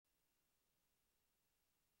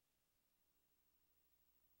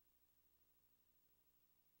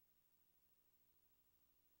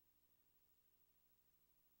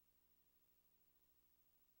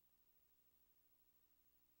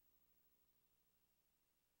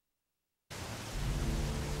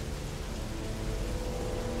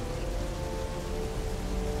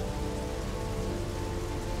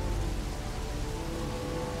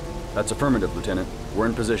That's affirmative, Lieutenant. We're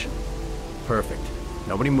in position. Perfect.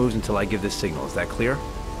 Nobody moves until I give this signal. Is that clear?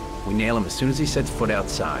 We nail him as soon as he sets foot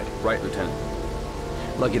outside. Right, Lieutenant.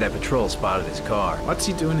 Lucky that patrol spotted his car. What's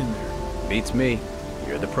he doing in there? Beats me.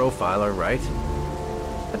 You're the profiler, right?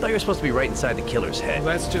 I thought you were supposed to be right inside the killer's head.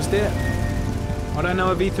 Well, that's just it. What I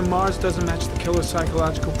know of Ethan Mars doesn't match the killer's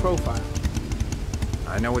psychological profile.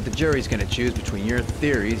 I know what the jury's gonna choose between your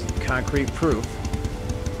theories and concrete proof.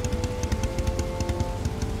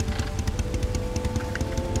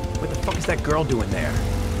 What the fuck is that girl doing there?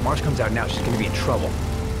 If Mars comes out now, she's gonna be in trouble.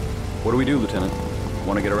 What do we do, Lieutenant?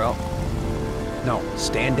 Want to get her out? No,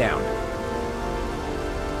 stand down.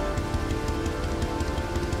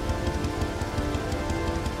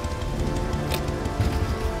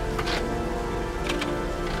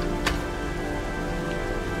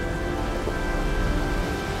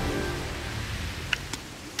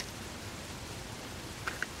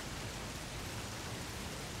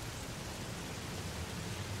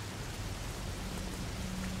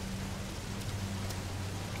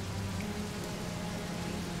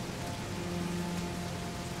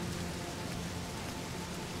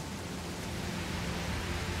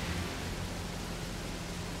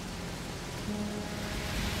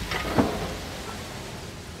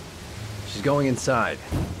 She's going inside.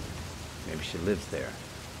 Maybe she lives there.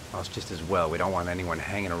 Well, it's just as well. We don't want anyone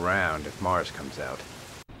hanging around if Mars comes out.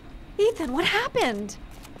 Ethan, what happened?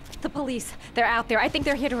 The police, they're out there. I think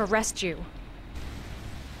they're here to arrest you.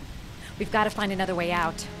 We've got to find another way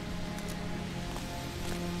out.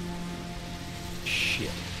 Shit.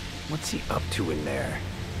 What's he up to in there?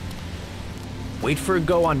 Wait for a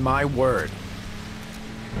go on my word.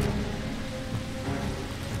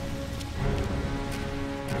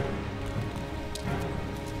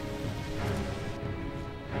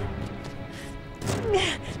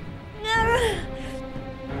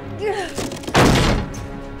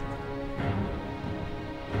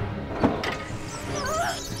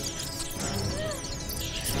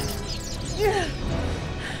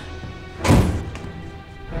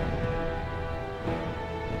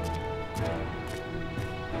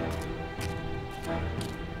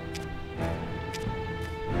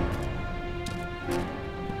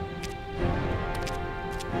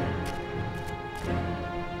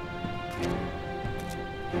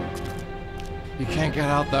 You can't get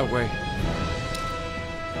out that way.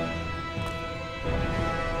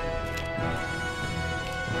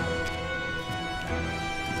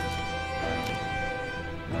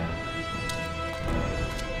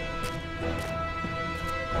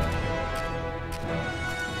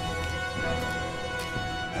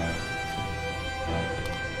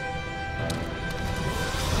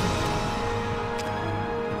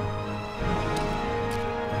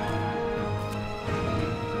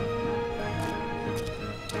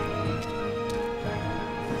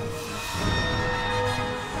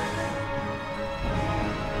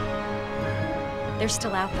 They're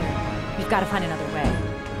still out there. We've got to find another way.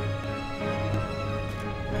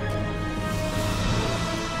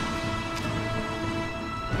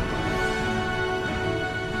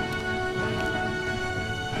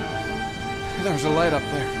 There's a light up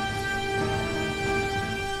there.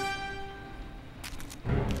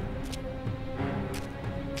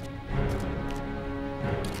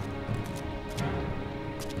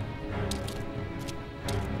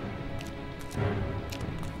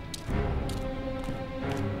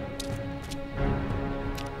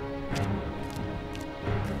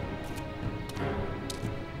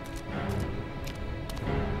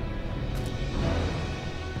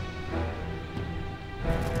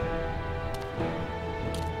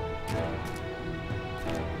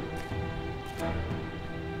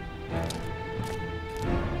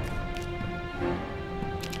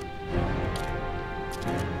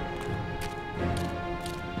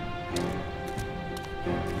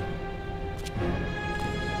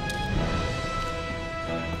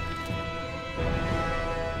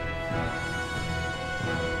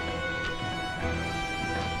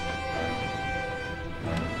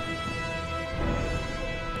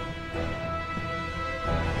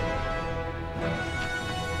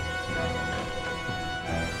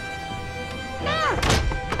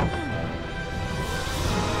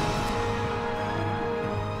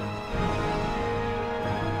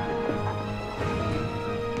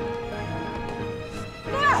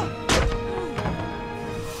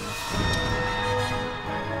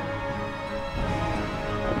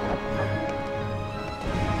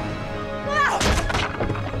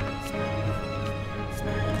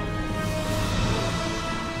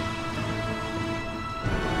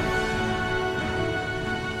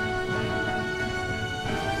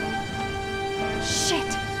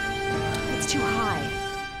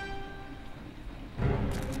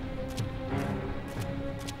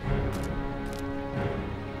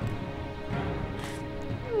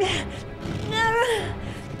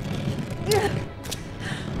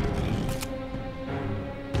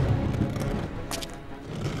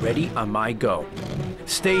 ready on my go.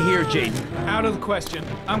 Stay here, Jaden. Out of the question.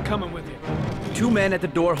 I'm coming with you. 2 men at the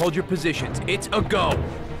door, hold your positions. It's a go.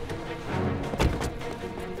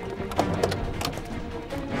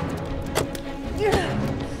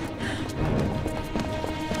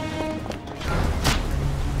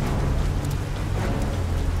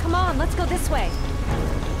 Come on, let's go this way.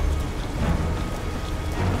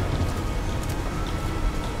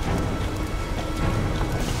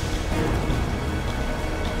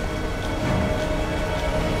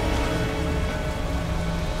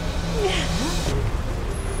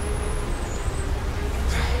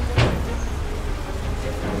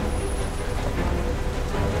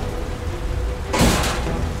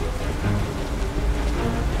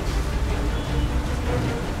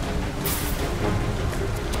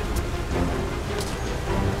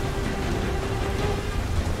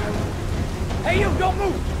 Hey, you, don't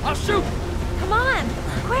move! I'll shoot! Come on,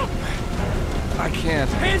 quick. I can't.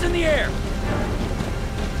 Hands in the air!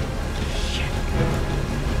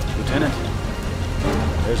 Lieutenant,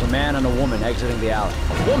 there's a man and a woman exiting the alley.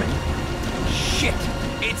 A woman? Shit!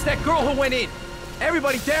 It's that girl who went in!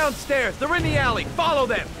 Everybody downstairs! They're in the alley! Follow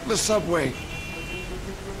them! The subway.